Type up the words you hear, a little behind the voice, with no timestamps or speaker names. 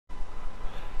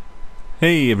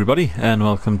Hey everybody, and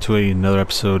welcome to another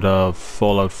episode of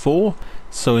Fallout 4.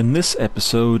 So in this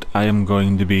episode I am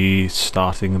going to be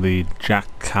starting the Jack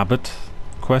Cabot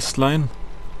quest line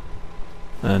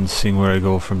and seeing where I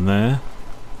go from there.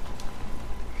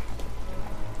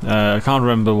 I can't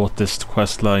remember what this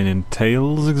quest line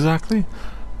entails exactly,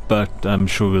 but I'm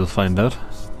sure we'll find out.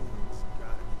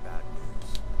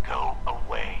 Go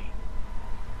away.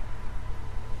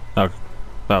 Oh,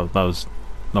 well, that was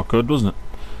not good, wasn't it?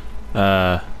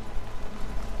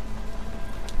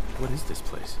 What is this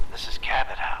place? This is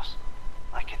Cabot House,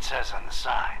 like it says on the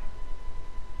sign.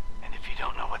 And if you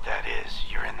don't know what that is,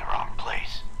 you're in the wrong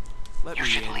place. You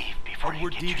should leave before you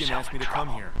get yourself asked me in to come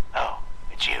trouble. here. Oh,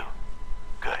 it's you.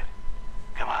 Good.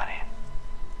 Come on in.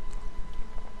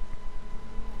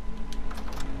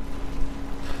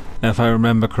 If I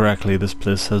remember correctly, this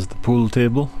place has the pool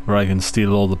table where I can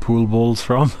steal all the pool balls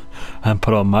from and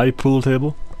put on my pool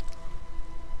table.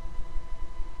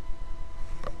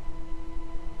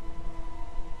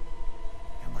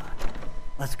 Come on.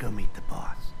 Let's go meet the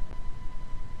boss.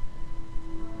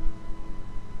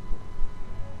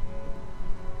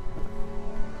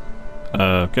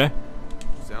 Okay.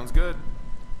 Sounds good.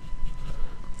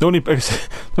 The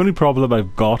only problem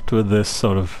I've got with this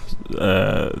sort of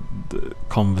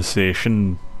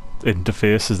conversation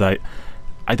interface is that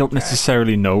I don't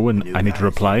necessarily know when I need to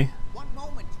reply. One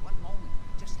moment.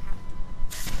 Just have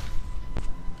to.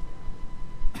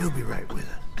 He'll be right with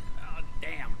us. Oh,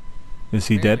 damn. Is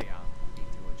he dead? Need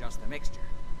to adjust the mixture.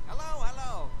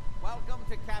 Hello. Welcome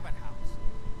to Cabot House.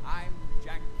 I'm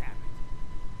Jack Cabot.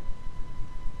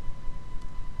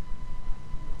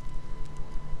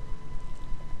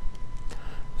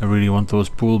 I really want those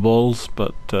pool balls,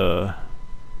 but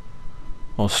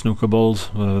or snooker balls,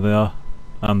 whatever they are,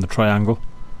 and the triangle.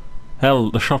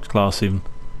 Hell, the shot glass even.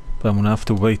 But I'm gonna have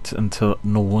to wait until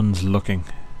no one's looking,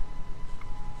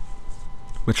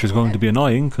 which is going to be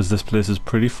annoying because this place is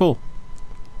pretty full.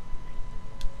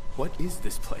 What is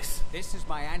this place? This is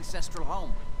my ancestral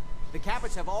home. The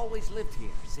Cabots have always lived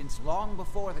here, since long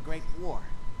before the Great War.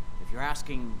 If you're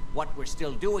asking what we're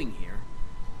still doing here,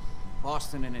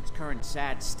 Boston in its current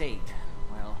sad state,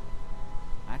 well,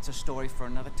 that's a story for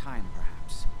another time,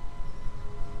 perhaps.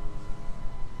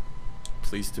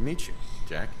 Pleased to meet you,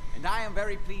 Jack. And I am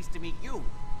very pleased to meet you.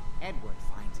 Edward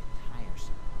finds it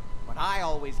tiresome. But I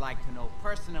always like to know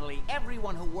personally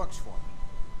everyone who works for me.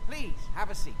 Please,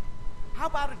 have a seat. How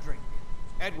about a drink?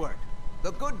 Edward,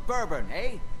 the good bourbon,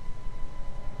 eh?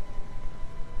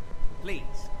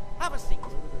 Please, have a seat.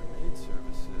 Their maid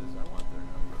services. I want their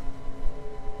number.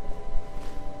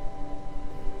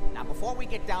 Now, before we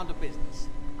get down to business,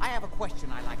 I have a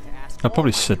question I'd like to ask. I'll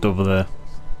probably all of sit you over there.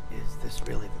 Is this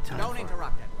really the time Don't for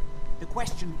interrupt, Edward. The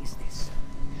question is this.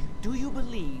 Do you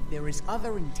believe there is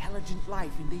other intelligent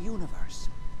life in the universe?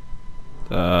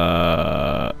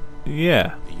 Yeah.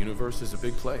 The universe is a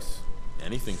big place.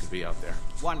 Anything could be out there.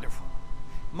 Wonderful.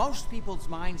 Most people's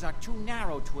minds are too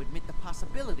narrow to admit the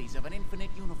possibilities of an infinite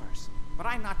universe. But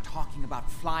I'm not talking about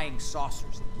flying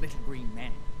saucers and little green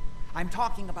men. I'm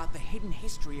talking about the hidden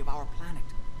history of our planet.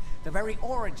 The very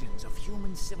origins of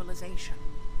human civilization.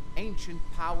 Ancient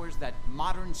powers that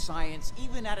modern science,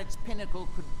 even at its pinnacle,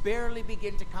 could barely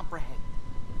begin to comprehend.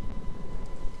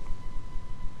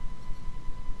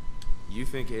 You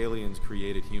think aliens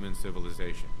created human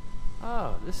civilization?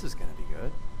 Oh, this is gonna be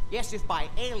good. Yes, if by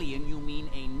alien you mean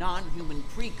a non-human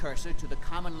precursor to the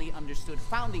commonly understood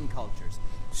founding cultures,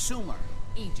 Sumer,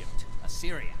 Egypt,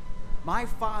 Assyria. My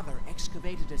father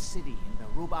excavated a city in the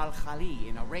Rub al-Khali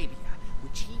in Arabia,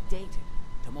 which he dated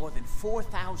to more than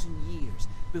 4,000 years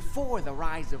before the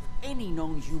rise of any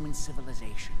known human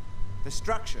civilization. The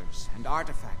structures and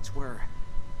artifacts were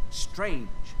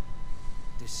strange,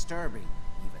 disturbing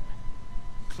even.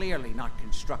 Clearly not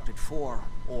constructed for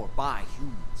or by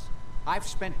humans. I've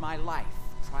spent my life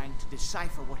trying to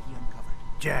decipher what he uncovered.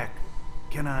 Jack,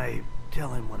 can I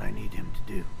tell him what I need him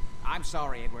to do? I'm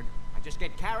sorry, Edward. I just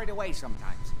get carried away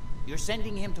sometimes. You're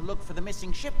sending him to look for the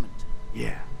missing shipment.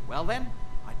 Yeah. Well then,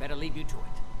 I'd better leave you to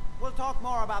it. We'll talk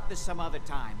more about this some other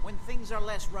time, when things are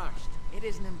less rushed. It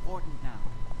isn't important now.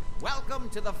 Welcome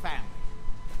to the family.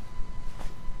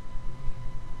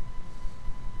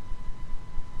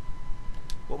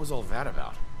 What was all that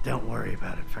about? Don't worry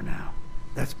about it for now.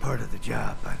 That's part of the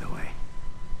job, by the way.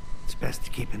 It's best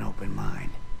to keep an open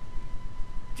mind.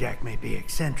 Jack may be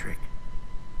eccentric,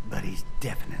 but he's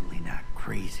definitely not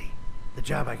crazy. The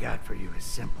job I got for you is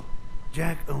simple.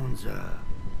 Jack owns a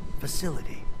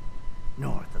facility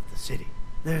north of the city.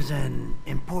 There's an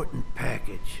important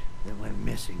package that went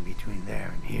missing between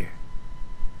there and here.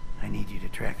 I need you to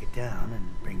track it down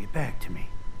and bring it back to me.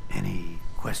 Any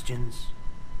Questions?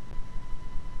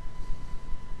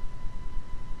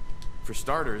 For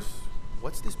starters,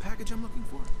 what's this package I'm looking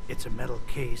for? It's a metal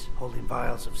case holding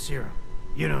vials of serum.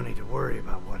 You don't need to worry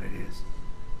about what it is.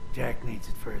 Jack needs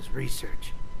it for his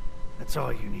research. That's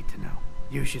all you need to know.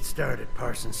 You should start at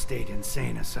Parsons State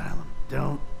Insane Asylum.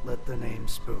 Don't let the name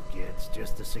spook you. It's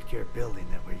just a secure building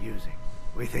that we're using.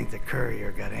 We think the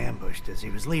courier got ambushed as he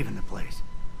was leaving the place.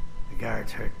 The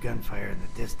guards heard gunfire in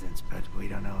the distance, but we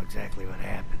don't know exactly what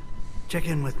happened. Check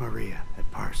in with Maria at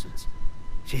Parsons.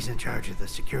 She's in charge of the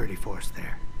security force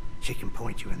there. She can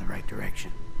point you in the right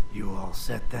direction. You all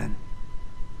set then?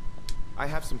 I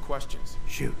have some questions.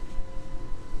 Shoot.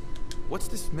 What's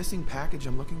this missing package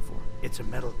I'm looking for? It's a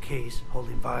metal case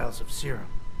holding vials of serum.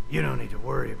 You don't need to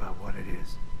worry about what it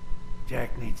is.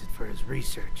 Jack needs it for his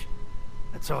research.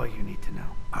 That's all you need to know.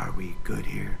 Are we good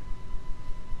here?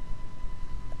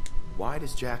 Why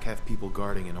does Jack have people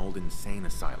guarding an old insane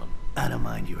asylum? I don't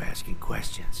mind you asking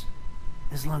questions.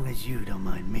 As long as you don't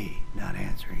mind me not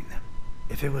answering them.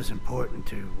 If it was important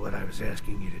to what I was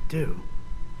asking you to do,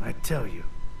 I'd tell you.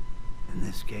 In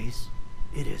this case,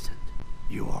 it isn't.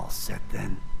 You all set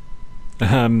then?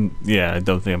 Yeah, I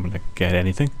don't think I'm gonna get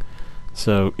anything.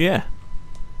 So, yeah.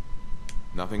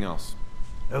 Nothing else.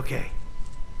 Okay.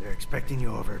 They're expecting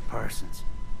you over at Parsons,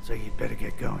 so you'd better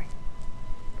get going.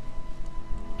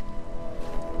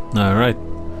 Alright.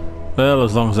 Well,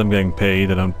 as long as I'm getting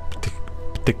paid, I don't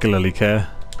particularly care.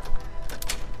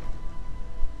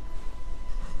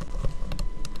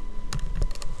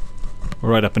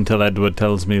 Right up until Edward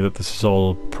tells me that this is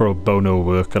all pro bono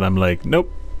work, and I'm like,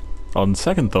 nope. On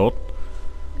second thought.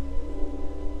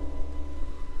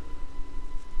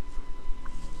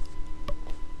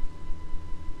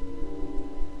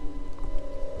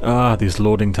 Ah, these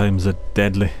loading times are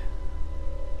deadly.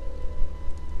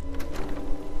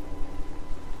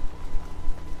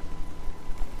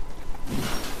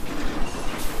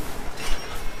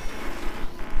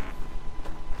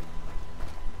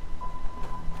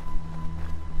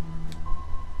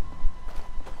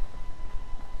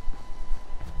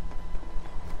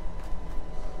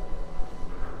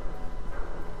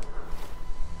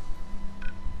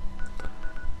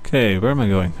 Okay, where am I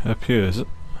going? Up here, is it?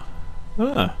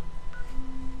 Ah.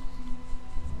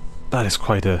 That is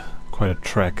quite a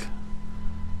trek.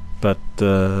 But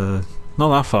not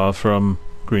that far from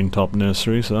Greentop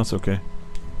Nursery, so that's okay.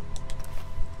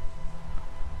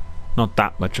 Not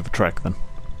that much of a trek then.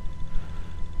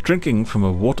 Drinking from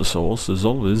a water source is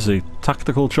always a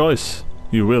tactical choice.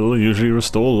 You will usually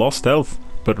restore lost health,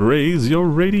 but raise your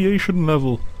radiation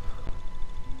level.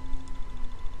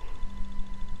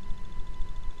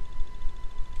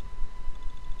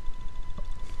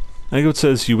 I think it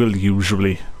says you will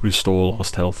usually restore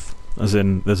lost health, as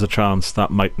in there's a chance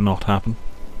that might not happen.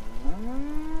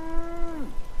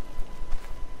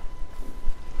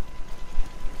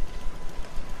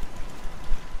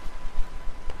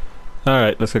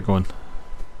 Alright, let's get going.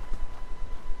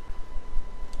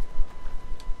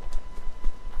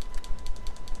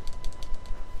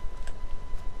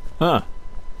 Ah,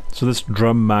 so this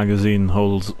drum magazine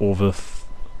holds over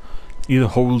either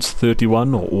holds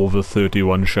 31 or over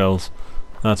 31 shells.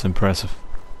 That's impressive.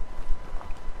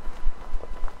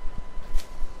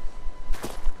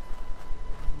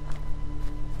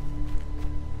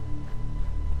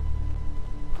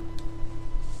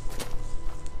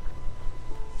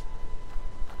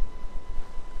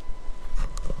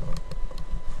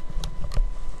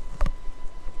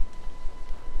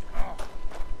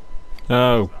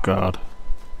 Oh god.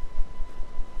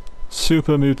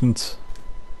 Super mutants.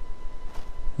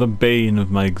 The bane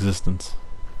of my existence.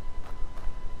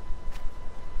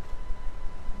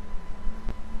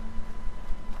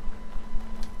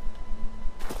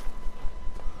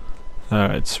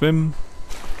 Alright, swim.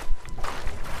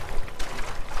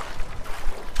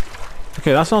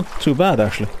 Okay, that's not too bad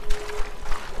actually.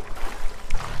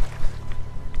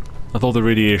 I thought the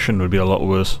radiation would be a lot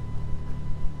worse.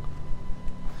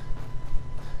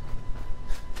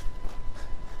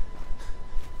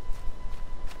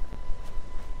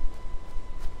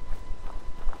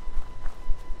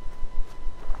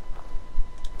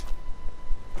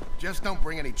 Just don't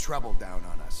bring any trouble down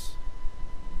on us.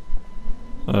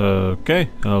 Okay,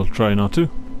 I'll try not to.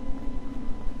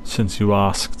 Since you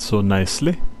asked so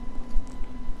nicely.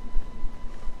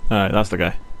 Alright, that's the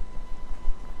guy.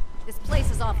 This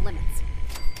place is off limits.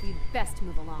 You'd best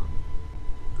move along.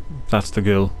 That's the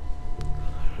girl.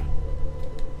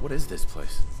 What is this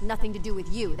place? It's nothing to do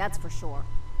with you, that's for sure.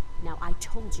 Now, I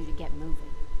told you to get moving.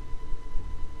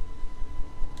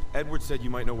 Edward said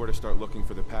you might know where to start looking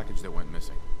for the package that went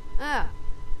missing. Oh,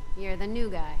 you're the new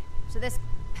guy. So this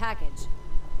package,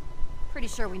 Pretty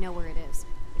sure we know where it is.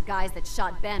 The guys that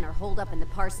shot Ben are holed up in the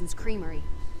Parsons Creamery,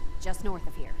 just north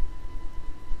of here.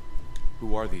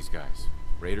 Who are these guys?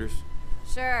 Raiders?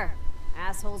 Sure,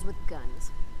 assholes with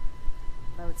guns.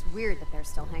 Though it's weird that they're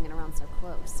still hanging around so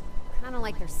close. Kinda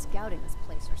like they're scouting this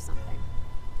place or something.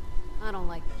 I don't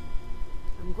like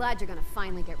it. I'm glad you're gonna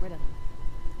finally get rid of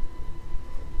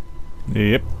them.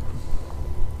 Yep.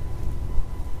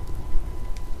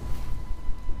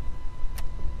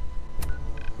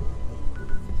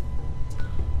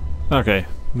 Okay,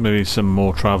 maybe some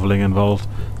more travelling involved.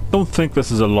 Don't think this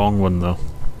is a long one though.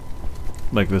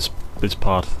 Like this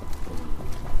part.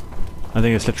 I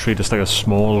think it's literally just like a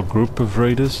small group of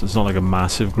raiders. It's not like a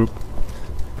massive group.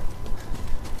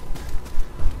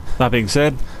 That being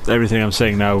said, everything I'm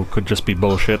saying now could just be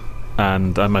bullshit,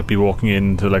 and I might be walking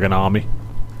into like an army.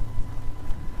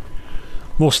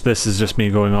 Most of this is just me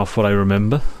going off what I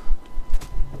remember.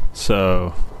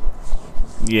 So,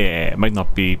 yeah, it might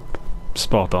not be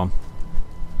spot on.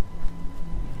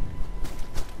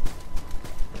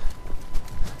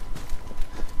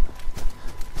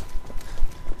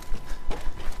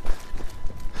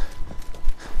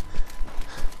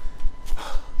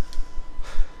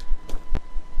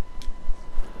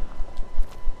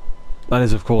 That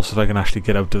is, of course, if I can actually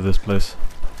get out of this place.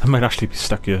 I might actually be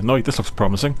stuck here. No, this looks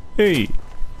promising. Hey!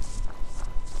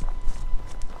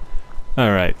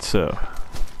 Alright, so...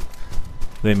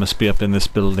 they must be up in this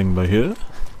building by here.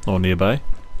 Or nearby.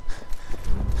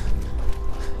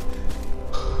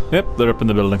 Yep, they're up in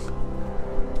the building.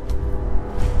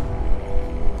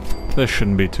 This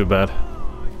shouldn't be too bad.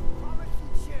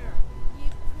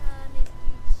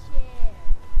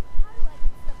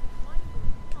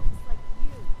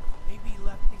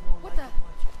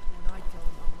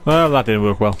 Well, that didn't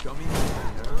work well. Show me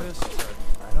nervous, but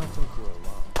I don't think you're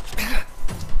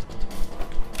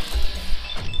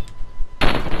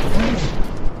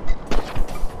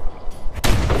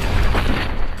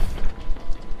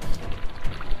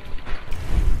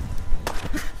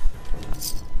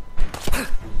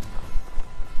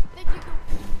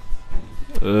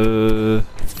alone.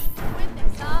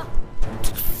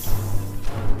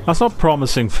 That's not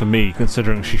promising for me,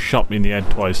 considering she shot me in the head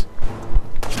twice.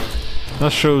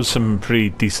 That shows some pretty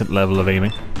decent level of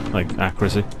aiming, like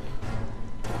accuracy.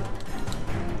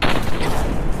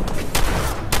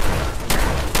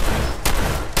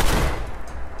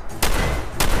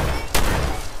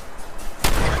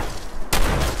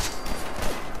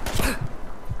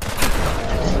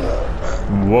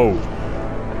 Whoa.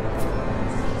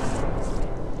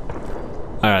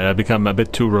 Alright, I've become a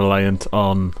bit too reliant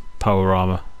on power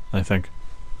armor, I think.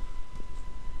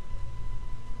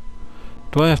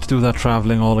 Do I have to do that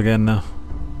travelling all again now?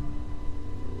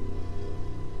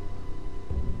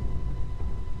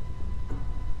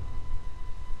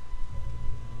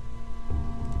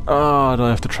 Oh, do I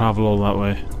have to travel all that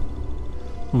way?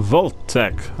 Vault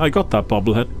Tech. I got that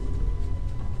bobblehead.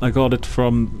 I got it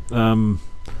from, I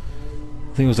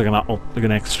think it was like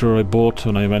an extra I bought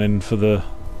when I went in for the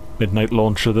midnight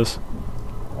launch of this.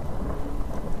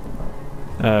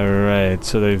 Alright,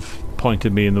 so they've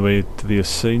pointed me in the way to the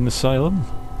insane asylum?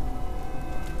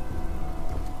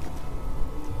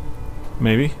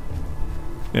 Maybe?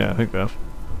 Yeah, I think that.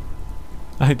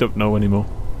 I don't know anymore.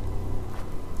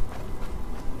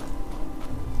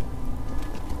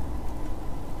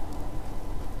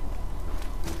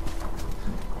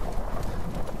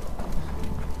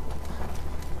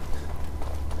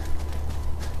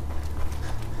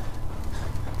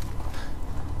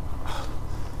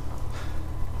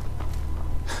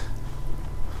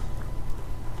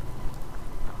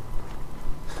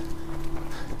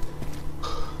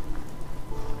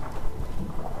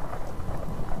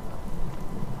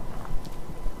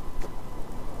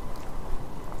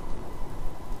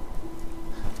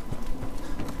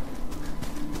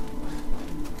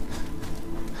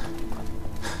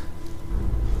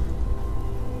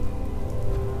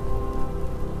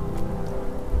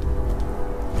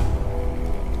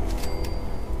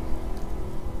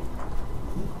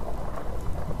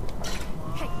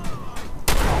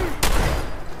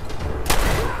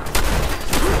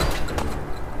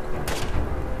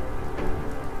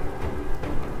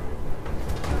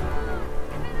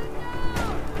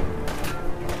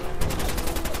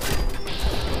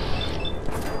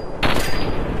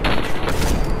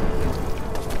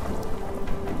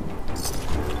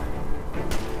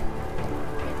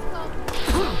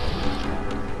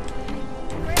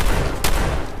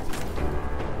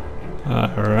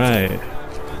 Alright.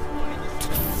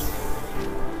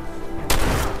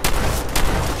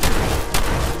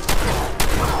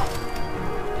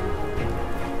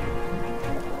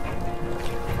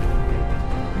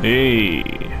 Hey!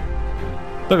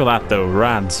 Look at that though,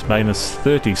 rads, minus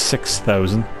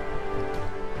 36,000.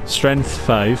 Strength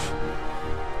 5.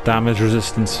 Damage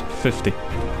resistance 50.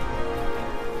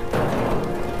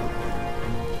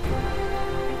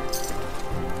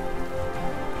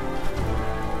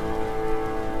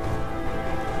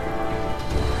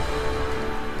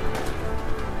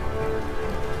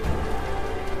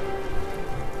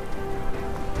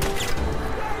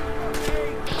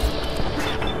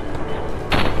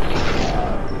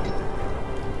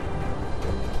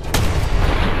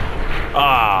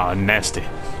 Ah, nasty.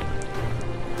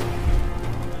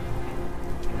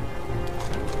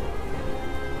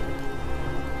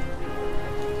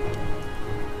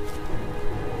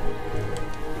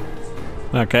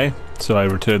 Okay, so I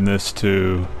return this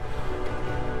to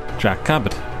Jack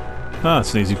Cabot. Ah,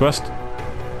 that's an easy quest.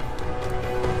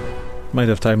 Might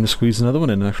have time to squeeze another one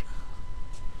in, actually.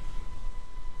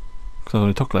 Because it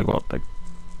only took like, what, like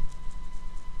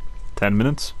 10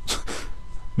 minutes?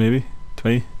 Maybe?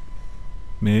 20?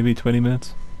 Maybe 20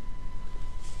 minutes?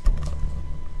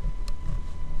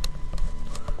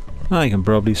 I can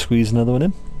probably squeeze another one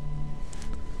in.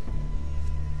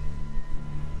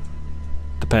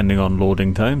 Depending on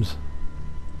loading times.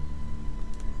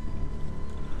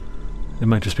 It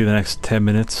might just be the next 10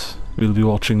 minutes. We'll be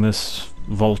watching this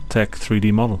Vault-Tec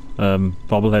 3D model.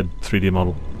 Bobblehead 3D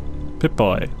model.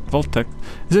 Pip-Boy. Vault-Tec.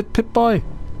 Is it Pip-Boy?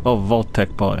 Oh,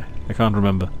 Vault-Tec Boy. I can't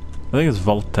remember. I think it's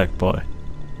Vault-Tec Boy.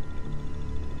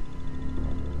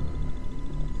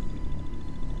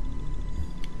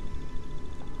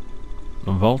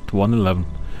 Vault 111.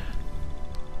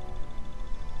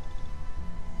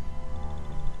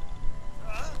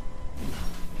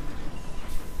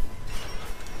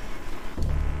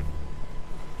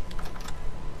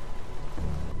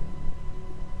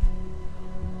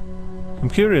 I'm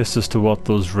curious as to what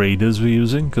those raiders were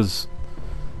using, because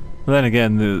then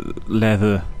again, the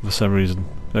leather, for some reason,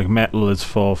 like metal is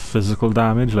for physical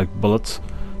damage, like bullets,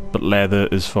 but leather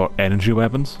is for energy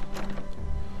weapons.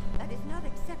 That is not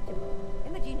acceptable.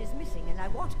 Imogen is missing and I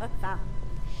want her found.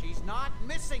 She's not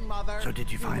missing, Mother. So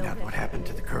did you find out what happened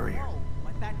to the courier? No,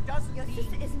 but that doesn't Your mean...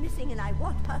 sister is missing and I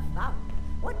want her found.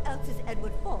 What else is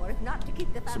Edward for if not to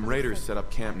keep the family Some raiders safe? set up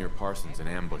camp near Parsons and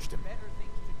ambushed him.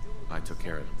 I took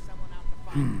care of them.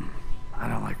 I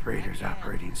don't like raiders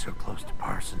operating so close to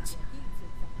Parsons.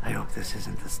 I hope this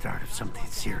isn't the start of something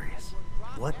serious.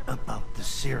 What about the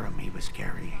serum he was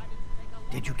carrying?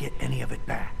 Did you get any of it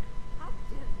back? How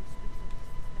dare you speak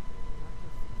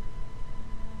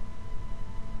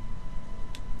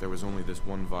There was only this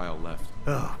one vial left.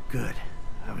 Oh, good.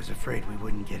 I was afraid we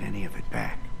wouldn't get any of it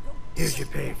back. Here's your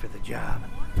pay for the job.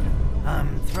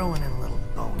 I'm throwing in a little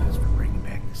bonus for bringing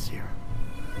back the serum.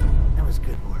 That was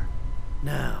good work.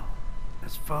 Now,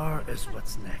 as far as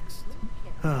what's next.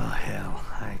 Oh, hell.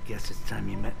 I guess it's time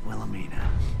you met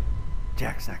Wilhelmina.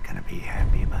 Jack's not gonna be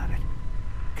happy about it.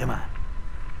 Come on.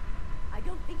 I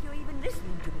don't think you're even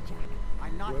listening to me, Jack.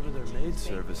 I'm not Whoever their maid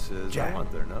service is, Jack. I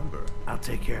want their number. I'll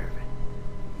take care of it.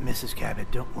 Mrs.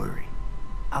 Cabot, don't worry.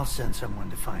 I'll send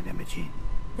someone to find Imogen.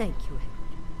 Thank you,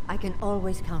 Edward. I can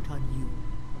always count on you.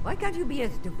 Why can't you be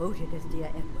as devoted as dear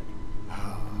Edward?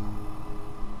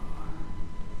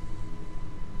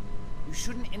 You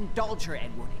shouldn't indulge her,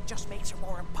 Edward. It just makes her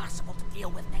more impossible to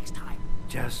deal with next time.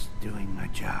 Just doing my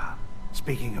job.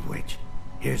 Speaking of which,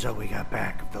 here's all we got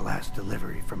back of the last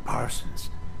delivery from Parsons.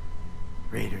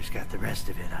 Raiders got the rest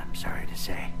of it, I'm sorry to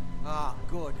say. Ah,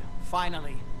 good.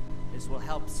 Finally. This will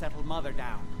help settle Mother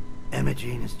down.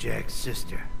 Imogen is Jack's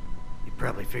sister. You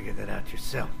probably figured that out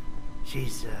yourself.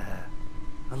 She's,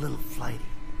 a little flighty.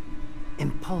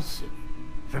 Impulsive.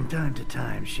 From time to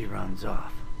time, she runs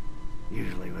off.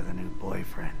 Usually with a new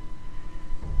boyfriend.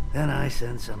 Then I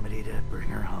send somebody to bring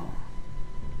her home.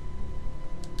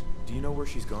 Do you know where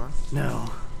she's gone? No,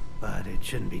 but it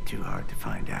shouldn't be too hard to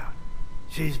find out.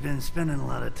 She's been spending a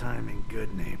lot of time in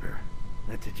Good Neighbor.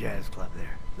 At the jazz club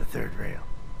there, the third rail.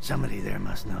 Somebody there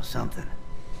must know something.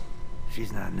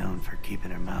 She's not known for keeping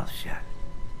her mouth shut.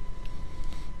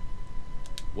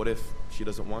 What if she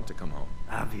doesn't want to come home?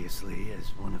 Obviously,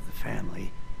 as one of the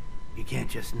family, you can't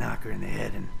just knock her in the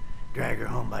head and drag her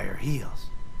home by her heels.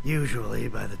 Usually,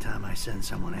 by the time I send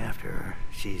someone after her,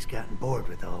 she's gotten bored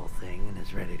with the whole thing and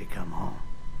is ready to come home.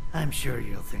 I'm sure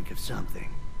you'll think of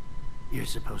something. You're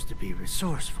supposed to be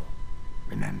resourceful,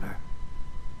 remember?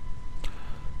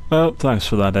 Well, thanks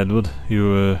for that, Edward. You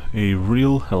were a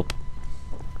real help.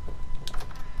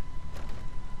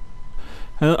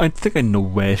 I think I know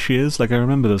where she is. Like, I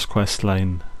remember this quest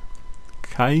line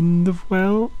kind of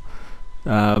well.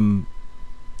 In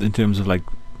terms of, like,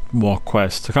 what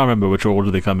quests. I can't remember which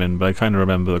order they come in, but I kind of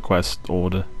remember the quest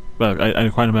order. Well, I kind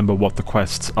of remember what the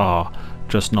quests are,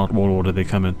 just not what order they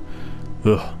come in.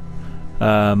 Ugh.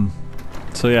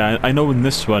 So yeah, I know in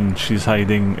this one she's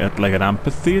hiding at like an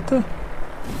amphitheater.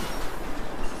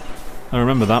 I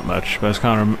remember that much, but I just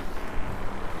can't remember.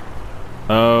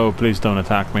 Oh, please don't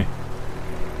attack me.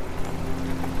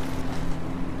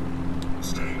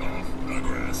 Stay off the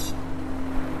grass.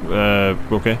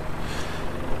 Okay.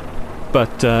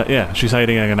 But, yeah, she's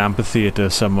hiding in an amphitheater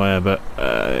somewhere, but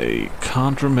I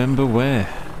can't remember where.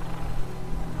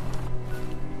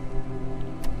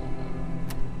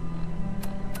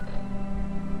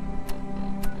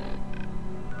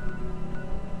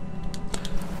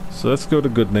 So let's go to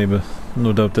Good Neighbor.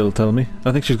 No doubt they'll tell me.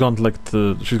 I think she's gone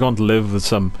to she's gone to live with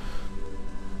some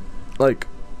like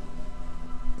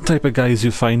type of guys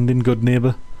you find in Good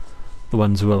Neighbor. The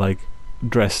ones who are like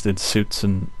dressed in suits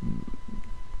and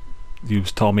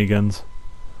use Tommy guns.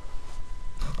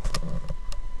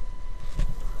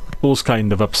 Those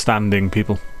kind of upstanding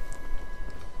people.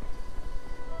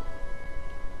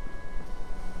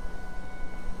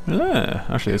 Yeah,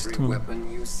 actually it's Every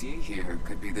weapon you see here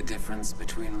could be the difference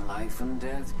between life and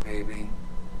death, baby.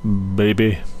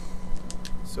 Baby.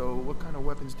 So, what kind of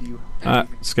weapons do you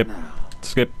Skip. Now,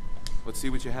 Skip. Let's see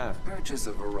what you have. purchase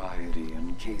a variety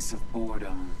in case of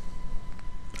boredom.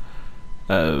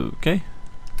 Okay.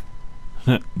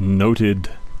 Noted.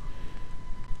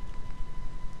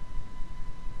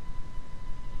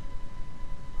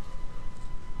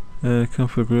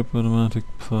 Comfort grip automatic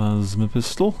plasma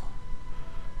pistol.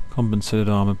 Compensated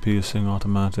armor piercing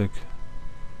automatic.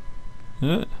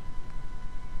 Yeah.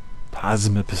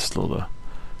 Plasma pistol though.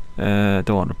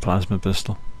 Don't want a plasma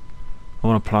pistol. I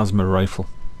want a plasma rifle.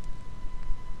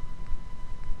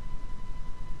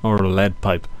 Or a lead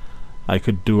pipe. I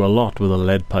could do a lot with a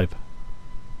lead pipe.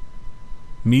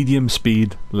 Medium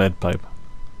speed lead pipe.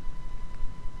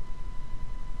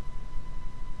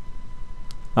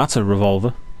 That's a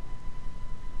revolver.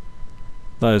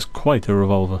 That is quite a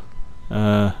revolver.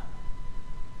 No,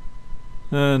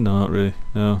 not really.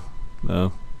 No.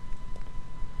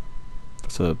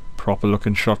 It's a proper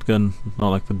looking shotgun, not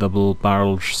like the double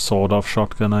barreled sawed off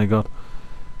shotgun I got.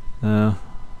 No.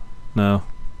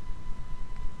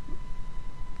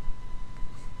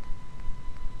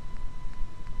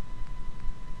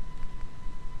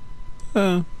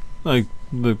 Like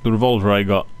the revolver I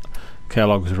got,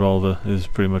 Kellogg's revolver, is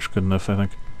pretty much good enough, I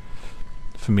think.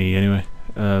 For me, anyway.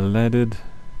 Leaded,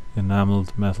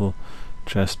 enameled metal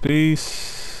chest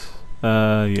piece.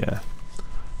 Yeah.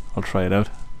 I'll try it out.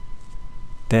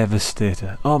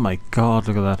 Devastator. Oh my god,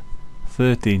 look at that.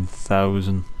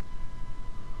 13,000.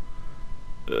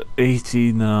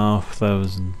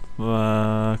 18,500.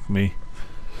 Fuck me.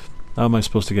 How am I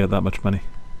supposed to get that much money?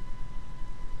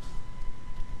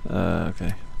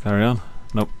 Okay, carry on.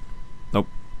 Nope.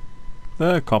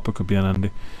 Copper could be an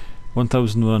handy.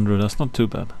 1,100, that's not too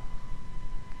bad.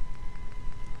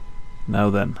 Now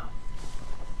then.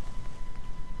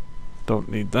 Don't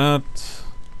need that.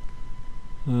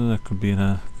 That could be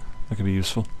that could be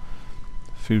useful.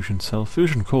 Fusion cell,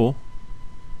 fusion core.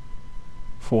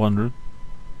 400.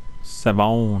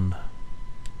 7.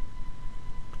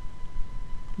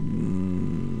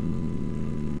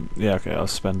 Yeah, okay, I'll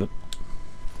spend it.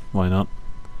 Why not?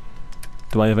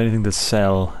 Do I have anything to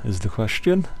sell, is the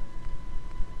question.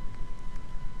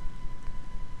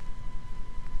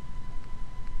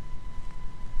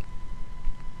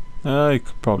 I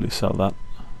could probably sell that.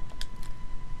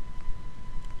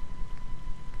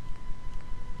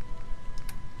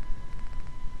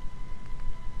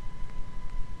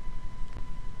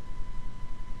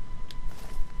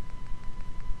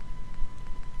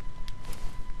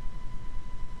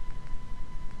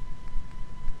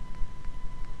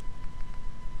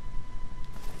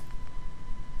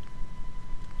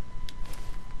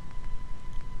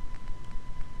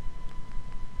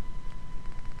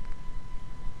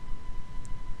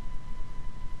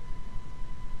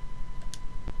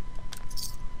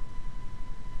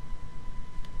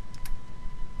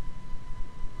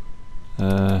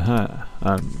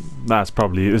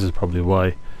 This is probably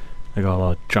why I got a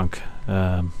lot of junk.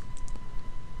 If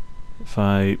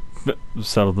I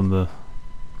sell them the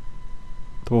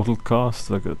total cost,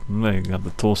 look at, you can have the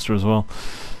toaster as well.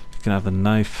 You can have the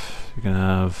knife. You can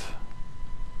have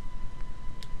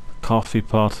a coffee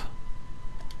pot.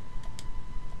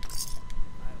 I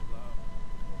love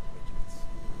widgets.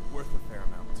 Worth a fair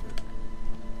amount too.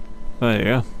 There you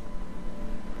go.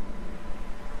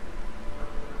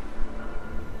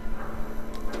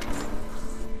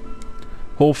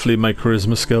 Hopefully my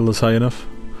charisma skill is high enough,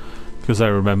 because I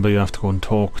remember you have to go and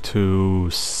talk to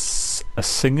a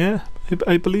singer,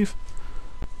 I believe,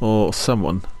 or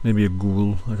someone, maybe a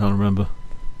ghoul. I can't remember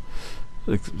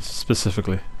like,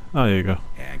 specifically. Oh, there you go.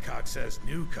 Hancock says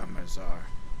newcomers are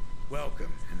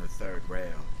welcome in the third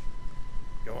rail.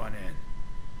 Go on in.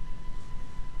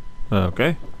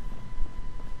 Okay.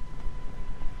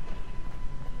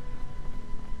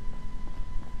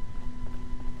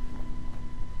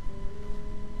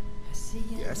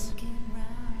 Yes?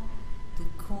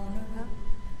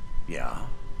 Yeah?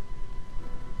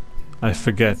 I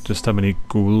forget just how many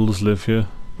ghouls live here.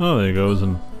 Oh, there goes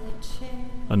a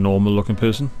normal looking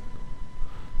person.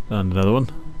 And another one.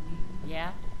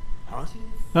 Yeah? Huh?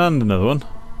 And another one.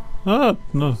 Ah,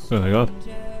 no, oh my god.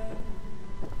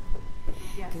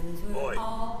 Oi, we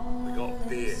got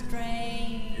beer.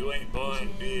 You ain't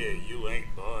buying beer, you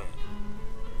ain't buying.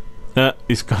 Yeah,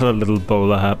 he's got a little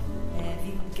bowler hat.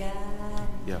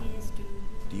 Yeah.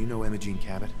 Do you know Imogene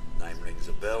Cabot? Name rings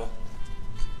a bell.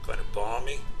 Kind of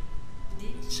balmy.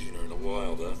 Ain't seen her in a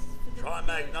while though. Try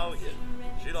Magnolia.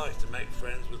 She likes to make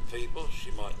friends with people. She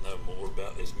might know more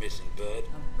about this missing bird.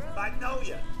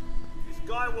 Magnolia! This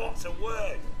guy wants a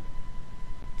word.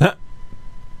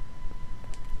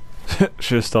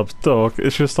 Should stop talking.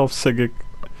 Should stop singing.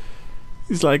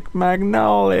 He's like,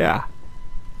 Magnolia.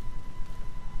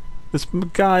 This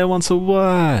guy wants a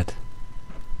word.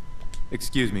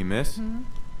 Excuse me, miss.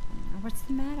 What's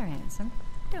the matter, handsome?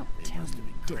 Don't tell me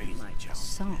you didn't like the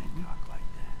song. Talk like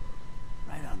that.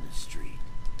 Right on the street.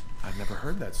 I've never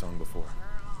heard that song before.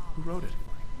 Who wrote it?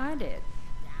 I did.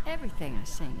 Everything I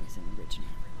sing is an original.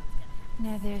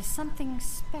 Now, there's something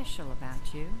special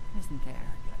about you, isn't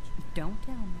there? Don't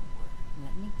tell me.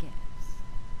 Let me guess.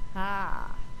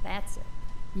 Ah, that's it.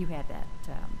 You had that,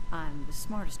 I'm the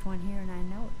smartest one here and I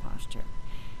know it posture.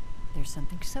 There's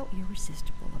something so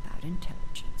irresistible about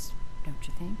intelligence, don't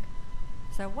you think?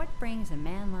 So what brings a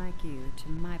man like you to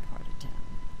my part of town?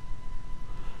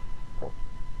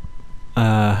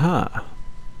 Uh-huh.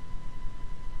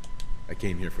 I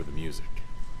came here for the music.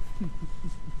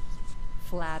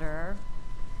 Flatterer.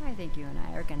 I think you and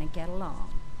I are gonna get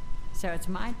along. So it's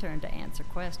my turn to answer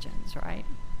questions, right?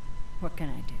 What can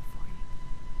I do for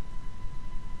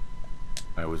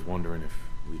you? I was wondering if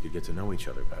we could get to know each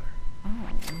other better. Oh,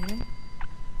 really?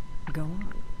 Go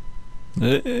on.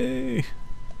 Hey.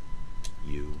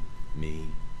 You, me,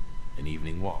 an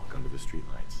evening walk under the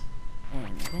streetlights.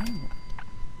 And then what?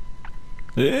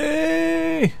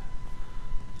 Hey.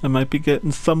 I might be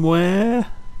getting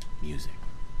somewhere. Music.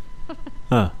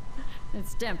 Huh.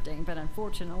 It's tempting, but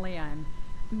unfortunately I'm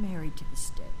married to the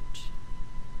stage.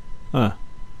 Huh.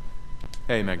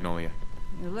 Hey, Magnolia.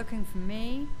 You're looking for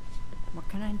me? What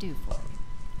can I do for you?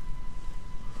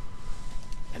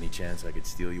 Any chance I could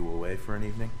steal you away for an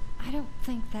evening? I don't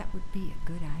think that would be a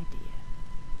good idea.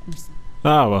 Listen.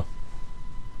 Ah, well.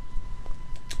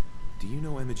 Do you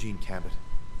know Imogene Cabot?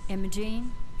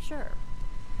 Imogene? Sure.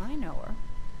 I know her.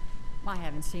 I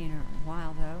haven't seen her in a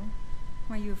while, though.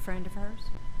 Were you a friend of hers?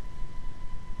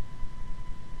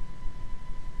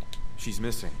 She's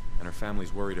missing, and her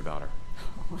family's worried about her.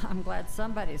 Well, I'm glad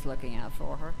somebody's looking out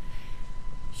for her.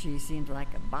 She seemed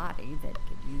like a body that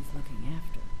could use looking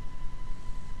after.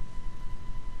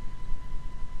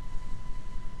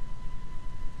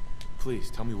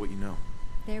 Please, tell me what you know.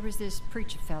 There was this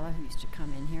preacher fella who used to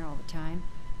come in here all the time.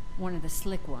 One of the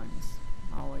slick ones.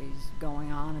 Always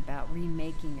going on about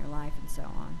remaking your life and so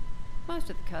on.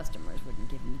 Most of the customers wouldn't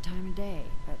give him the time of day,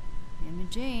 but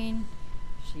Imogene,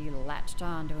 she latched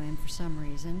on to him for some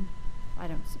reason. I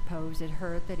don't suppose it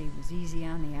hurt that he was easy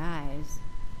on the eyes.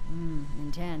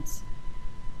 Intense.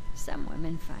 Some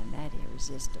women find that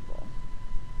irresistible.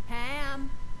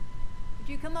 Pam, would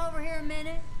you come over here a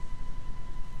minute?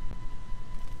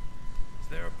 Is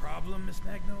there a problem, Miss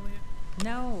Magnolia?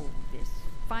 No, this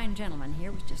fine gentleman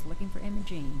here was just looking for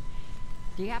Imogene.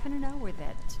 Do you happen to know where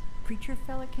that preacher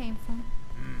fella came from?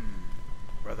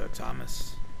 Brother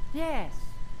Thomas? Yes,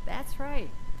 that's right.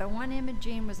 The one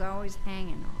Imogene was always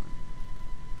hanging on.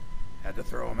 Had to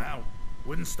throw him out.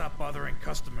 Wouldn't stop bothering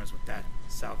customers with that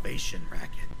salvation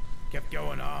racket. Kept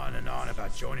going on and on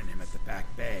about joining him at the back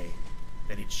bay.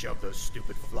 Then he'd shove those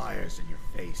stupid flyers in your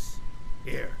face.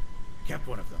 Here, kept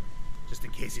one of them, just in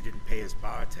case he didn't pay his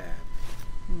bar tab.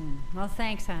 Well,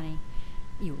 thanks, honey.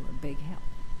 You were a big help.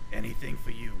 Anything for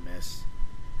you, miss.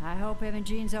 I hope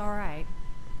Imogene's all right.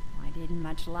 I didn't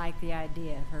much like the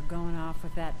idea of her going off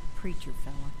with that preacher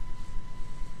fella.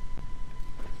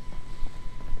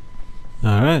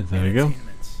 Alright, there we go.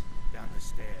 Down the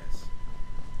stairs.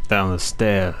 Down the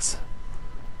stairs.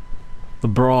 The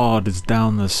broad is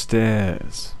down the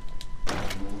stairs.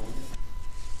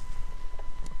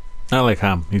 I like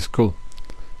Ham. He's cool.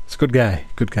 He's a good guy.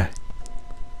 Good guy.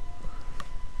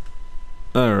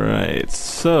 Alright,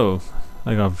 so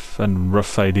I have a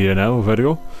rough idea now of where to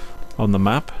go on the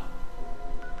map.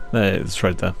 It's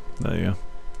right there. There you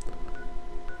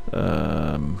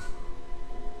go.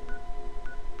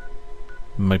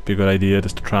 Might be a good idea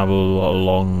just to travel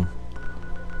along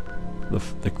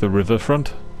the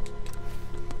riverfront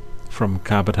from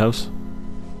Cabot House.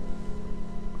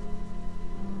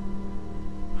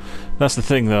 That's the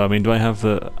thing, though. I mean, do I have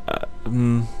the?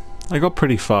 I got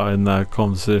pretty far in that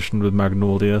conversation with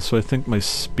Magnolia, so I think my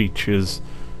speech is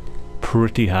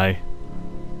pretty high.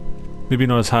 Maybe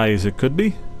not as high as it could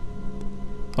be,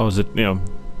 or as it, you know,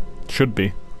 should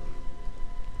be,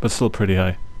 but still pretty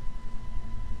high.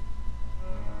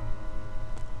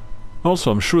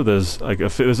 Also, I'm sure there's like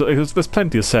there's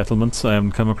plenty of settlements I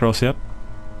haven't come across yet.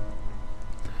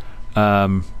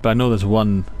 But I know there's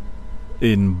one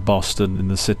in Boston, in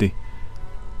the city.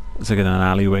 It's like in an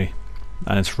alleyway,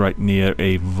 and it's right near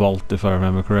a vault, if I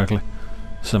remember correctly.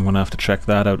 So I'm gonna have to check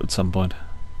that out at some point.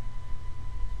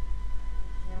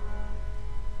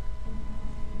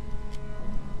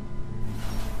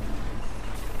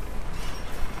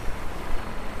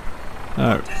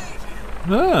 Oh.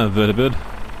 Ah, very good.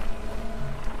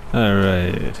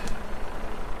 Alright.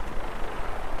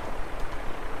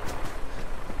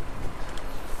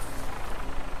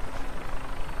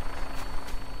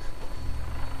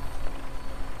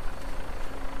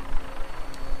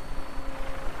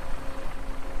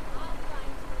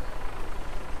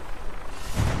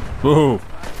 Whoa!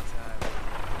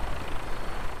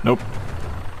 Nope.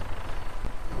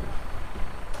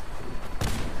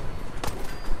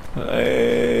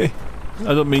 Hey!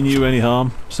 I don't mean you any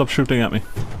harm. Stop shooting at me.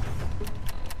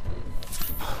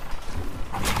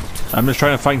 I'm just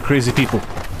trying to find crazy people.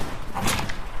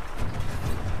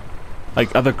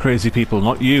 Like other crazy people,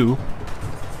 not you,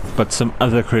 but some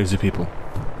other crazy people.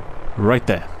 Right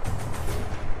there.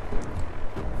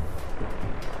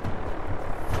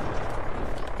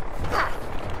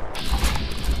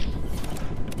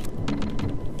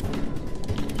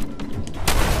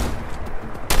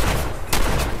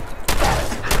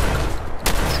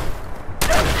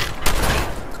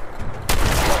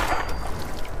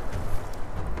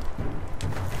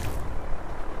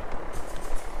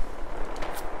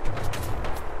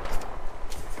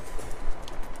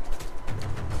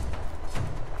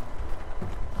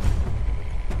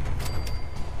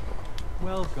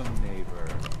 Welcome, neighbor.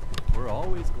 We're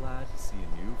always glad to see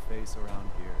a new face around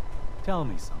here. Tell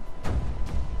me something.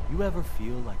 You ever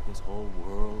feel like this whole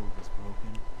world is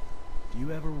broken? Do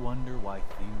you ever wonder why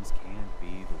things can't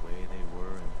be the way they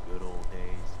were in the good old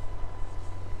days?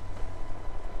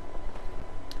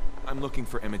 I'm looking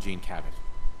for Imogene Cabot.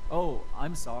 Oh,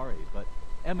 I'm sorry, but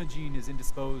Imogene is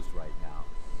indisposed right now.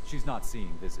 She's not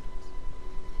seeing visitors.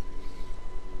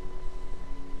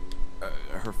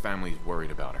 Her family's worried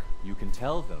about her. You can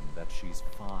tell them that she's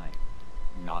fine.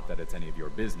 Not that it's any of your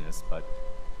business, but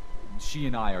she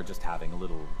and I are just having a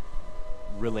little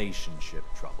relationship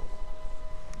trouble.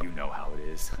 You know how it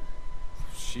is.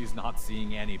 She's not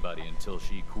seeing anybody until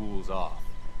she cools off.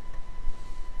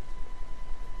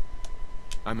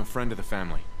 I'm a friend of the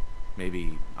family.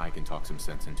 Maybe I can talk some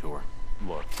sense into her.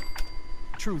 Look,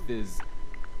 truth is,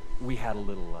 we had a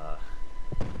little,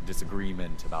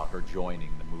 disagreement about her joining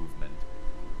the movement.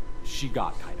 She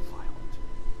got kind of violent.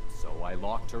 So I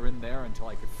locked her in there until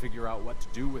I could figure out what to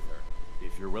do with her.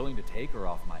 If you're willing to take her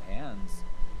off my hands,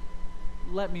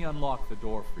 let me unlock the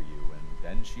door for you, and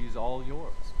then she's all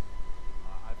yours.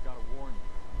 I've got to warn you,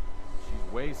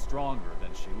 she's way stronger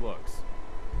than she looks.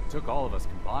 It took all of us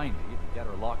combined to even get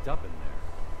her locked up in there.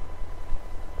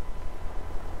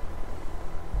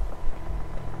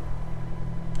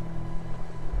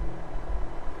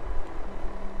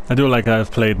 I do like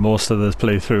I've played most of this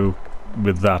playthrough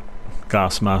with that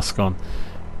gas mask on.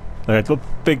 Like, I don't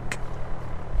think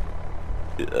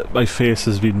my face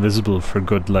has been visible for a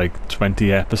good, like,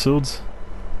 20 episodes.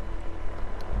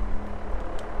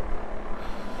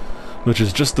 Which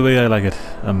is just the way I like it.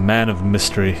 A man of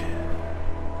mystery. She's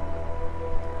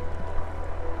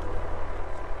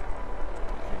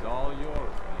all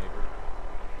yours, neighbor.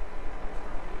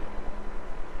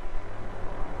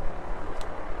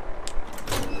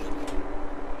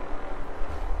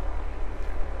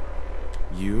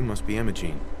 You must be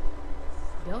Imogene.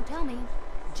 Don't tell me.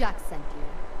 Jack sent you.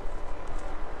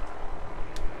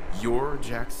 You're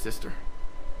Jack's sister?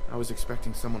 I was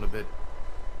expecting someone a bit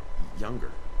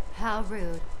younger. How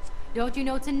rude. Don't you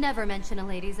know to never mention a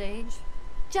lady's age?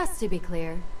 Just to be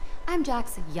clear, I'm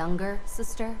Jack's younger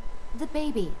sister, the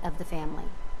baby of the family.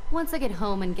 Once I get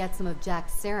home and get some of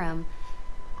Jack's serum,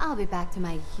 I'll be back to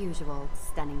my usual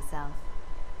stunning self.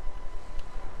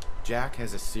 Jack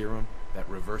has a serum? That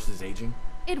reverses aging?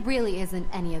 It really isn't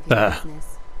any of your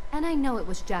business. And I know it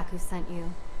was Jack who sent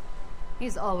you.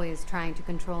 He's always trying to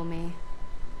control me.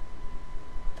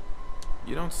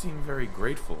 You don't seem very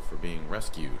grateful for being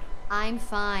rescued. I'm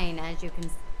fine, as you can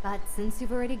see. But since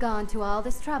you've already gone to all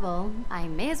this trouble, I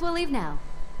may as well leave now.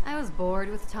 I was bored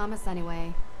with Thomas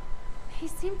anyway. He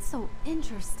seemed so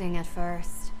interesting at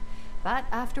first. But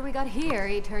after we got here,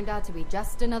 he turned out to be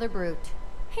just another brute.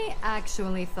 He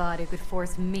actually thought he could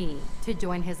force me to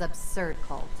join his absurd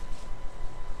cult.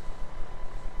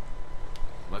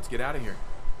 Let's get out of here.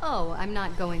 Oh, I'm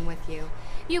not going with you.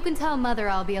 You can tell Mother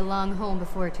I'll be along home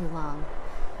before too long.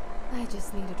 I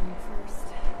just need a drink first.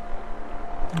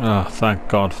 Ah, thank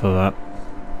God for that.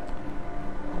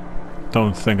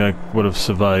 Don't think I would have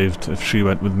survived if she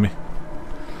went with me.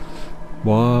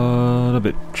 What a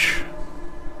bitch.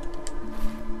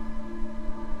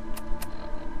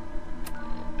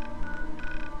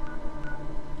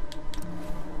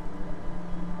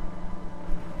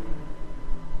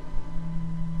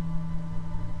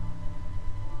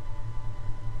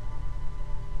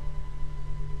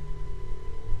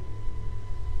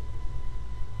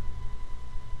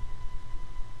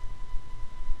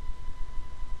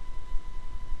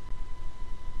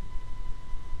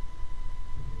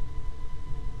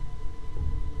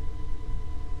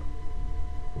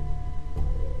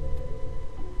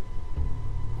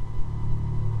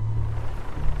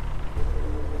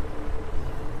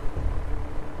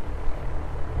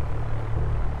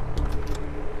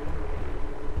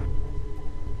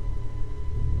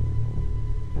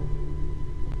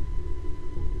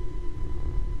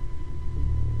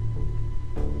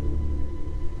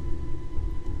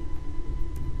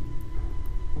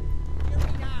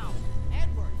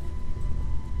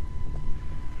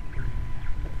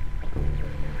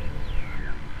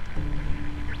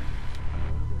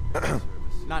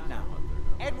 Not now.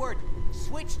 Edward,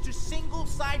 switch to single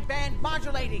sideband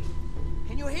modulating.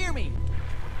 Can you hear me?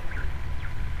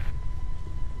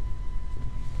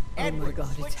 Edward,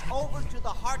 God, switch over to the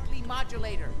Hartley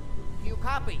modulator. You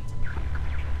copy?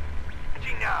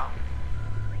 Switching now.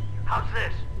 How's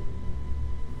this?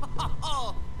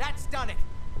 Oh, that's done it.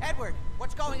 Edward,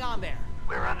 what's going on there?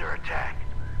 We're under attack.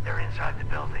 They're inside the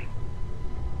building.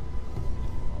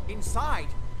 Inside?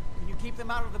 Can you keep them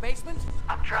out of the basement?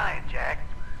 I'm trying, Jack.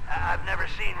 I've never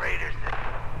seen raiders that...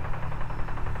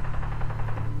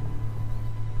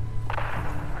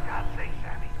 For God's sake,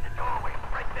 Sammy, the doorway,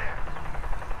 right there.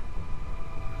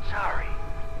 Sorry,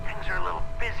 things are a little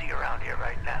busy around here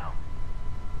right now.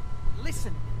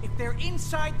 Listen, if they're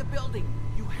inside the building,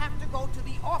 you have to go to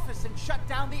the office and shut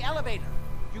down the elevator.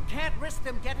 You can't risk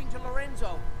them getting to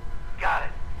Lorenzo. Got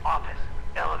it. Office,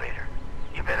 elevator.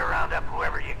 You better round up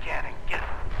whoever you can and get...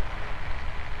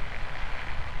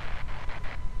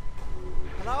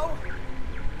 Hello?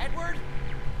 Edward?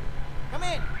 Come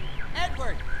in!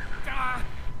 Edward!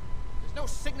 There's no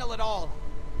signal at all.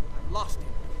 I've lost him.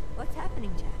 What's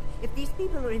happening, Jack? If these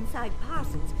people are inside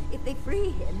Parsons, if they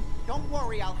free him... Don't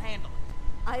worry, I'll handle it.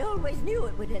 I always knew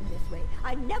it would end this way.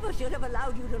 I never should have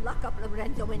allowed you to lock up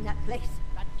Lorenzo in that place.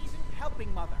 That isn't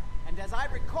helping, Mother. And as I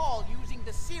recall, using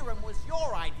the serum was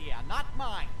your idea, not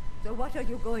mine. So what are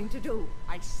you going to do?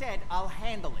 I said I'll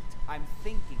handle it. I'm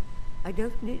thinking. I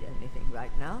don't need anything right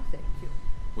now, thank you.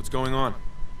 What's going on?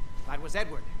 That was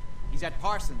Edward. He's at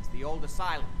Parsons, the old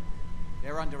asylum.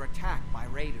 They're under attack by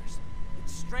raiders.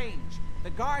 It's strange.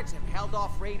 The guards have held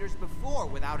off raiders before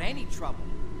without any trouble.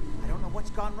 I don't know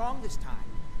what's gone wrong this time.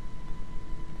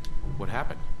 What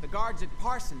happened? The guards at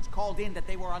Parsons called in that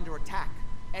they were under attack.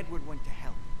 Edward went to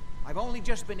help. I've only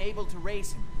just been able to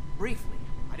raise him, briefly.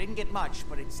 I didn't get much,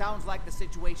 but it sounds like the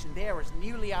situation there is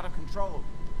nearly out of control.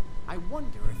 I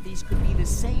wonder if these could be the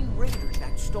same raiders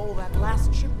that stole that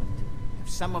last shipment. If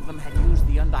some of them had used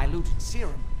the undiluted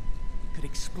serum, it could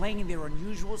explain their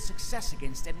unusual success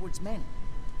against Edward's men.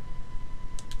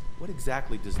 What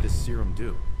exactly does this serum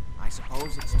do? I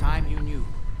suppose it's time you knew.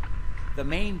 The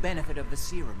main benefit of the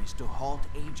serum is to halt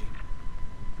aging.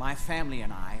 My family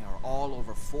and I are all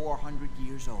over 400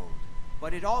 years old,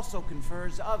 but it also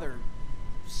confers other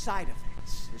side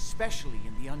effects, especially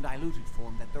in the undiluted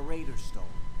form that the raiders stole.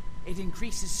 It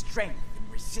increases strength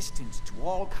and resistance to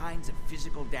all kinds of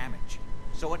physical damage.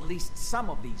 So at least some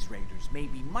of these raiders may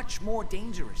be much more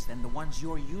dangerous than the ones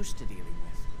you're used to dealing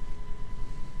with.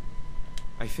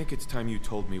 I think it's time you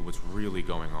told me what's really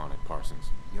going on at Parsons.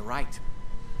 You're right.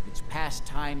 It's past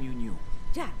time you knew.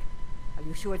 Jack, are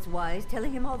you sure it's wise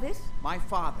telling him all this? My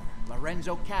father,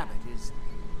 Lorenzo Cabot, is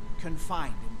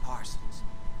confined in Parsons.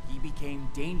 He became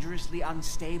dangerously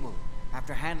unstable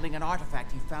after handling an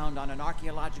artifact he found on an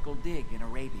archaeological dig in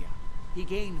Arabia. he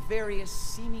gained various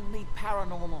seemingly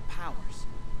paranormal powers,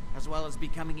 as well as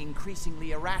becoming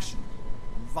increasingly irrational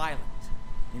and violent.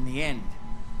 In the end,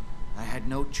 I had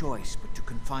no choice but to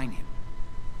confine him,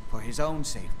 for his own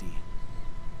safety,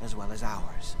 as well as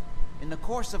ours. In the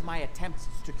course of my attempts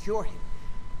to cure him,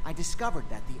 I discovered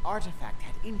that the artifact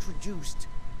had introduced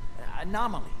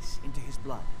anomalies into his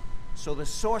blood. So the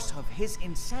source of his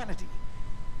insanity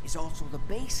is also the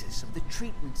basis of the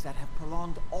treatments that have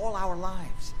prolonged all our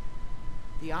lives.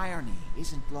 The irony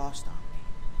isn't lost on me,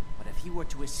 but if he were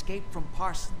to escape from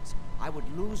Parsons, I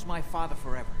would lose my father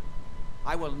forever.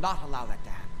 I will not allow that to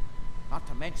happen. Not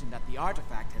to mention that the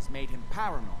artifact has made him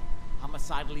paranoid,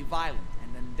 homicidally violent,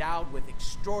 and endowed with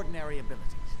extraordinary abilities.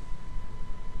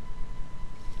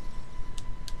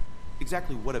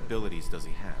 Exactly what abilities does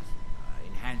he have?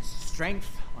 Enhanced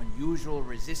strength, unusual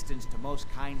resistance to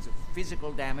most kinds of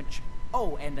physical damage.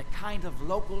 Oh, and a kind of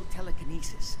local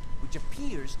telekinesis, which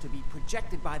appears to be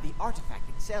projected by the artifact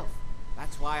itself.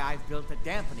 That's why I've built a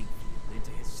dampening field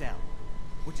into his cell.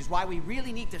 Which is why we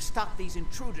really need to stop these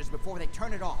intruders before they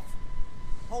turn it off.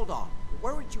 Hold on,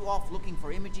 weren't you off looking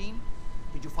for Imogene?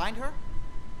 Did you find her?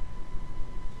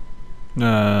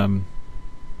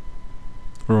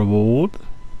 Reward?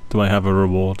 Do I have a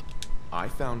reward? I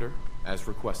found her, as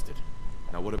requested.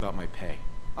 Now what about my pay?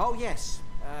 Oh, yes.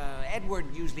 Edward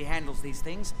usually handles these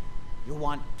things. You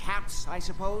want caps, I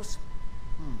suppose?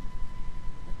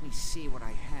 Let me see what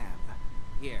I have.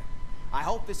 Here. I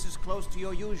hope this is close to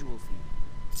your usual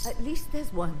fee. At least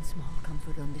there's one small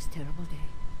comfort on this terrible day.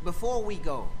 Before we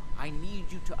go, I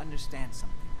need you to understand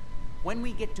something. When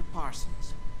we get to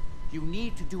Parsons, you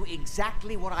need to do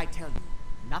exactly what I tell you.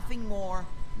 Nothing more,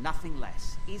 nothing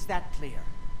less. Is that clear?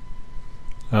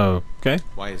 Okay.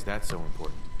 Why is that so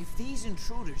important? If these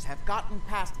intruders have gotten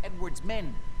past Edward's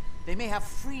men, they may have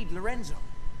freed Lorenzo.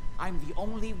 I'm the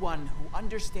only one who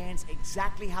understands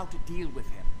exactly how to deal with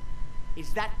him.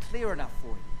 Is that clear enough for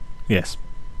you? Yes.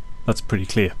 That's pretty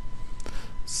clear.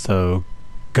 So,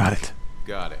 got it.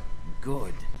 Got it.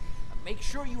 Good. Make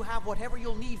sure you have whatever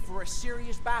you'll need for a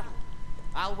serious battle.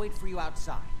 I'll wait for you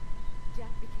outside. Jack,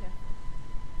 be careful.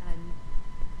 And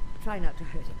try not to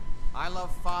hurt him. I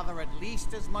love Father at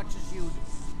least as much as you do.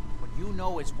 But you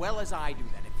know as well as I do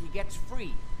that if he gets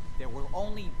free, there will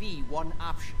only be one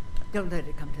option. Don't let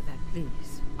it come to that,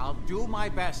 please. I'll do my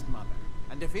best, Mother.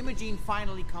 And if Imogene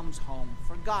finally comes home,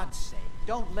 for God's sake,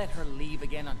 don't let her leave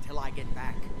again until I get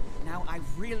back. Now, I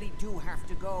really do have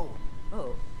to go.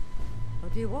 Oh.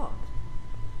 What do you want?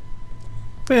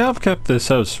 They have kept this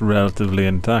house relatively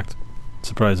intact.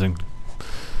 Surprising.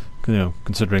 You know,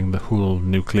 considering the whole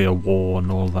nuclear war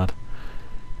and all that.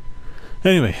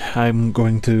 Anyway, I'm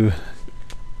going to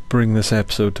bring this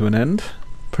episode to an end.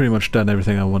 Pretty much done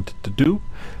everything I wanted to do.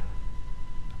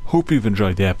 Hope you've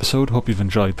enjoyed the episode. Hope you've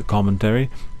enjoyed the commentary.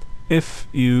 If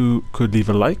you could leave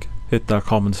a like, hit that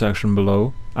comment section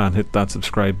below, and hit that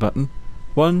subscribe button.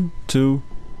 1, 2,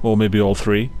 or maybe all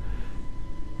 3.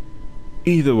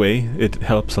 Either way, it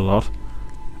helps a lot,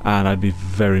 and it would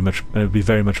be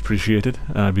very much appreciated,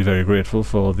 and I'd be very grateful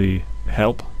for the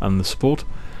help and the support.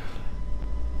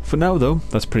 For now though,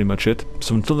 that's pretty much it.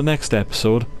 So until the next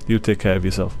episode, you take care of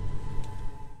yourself.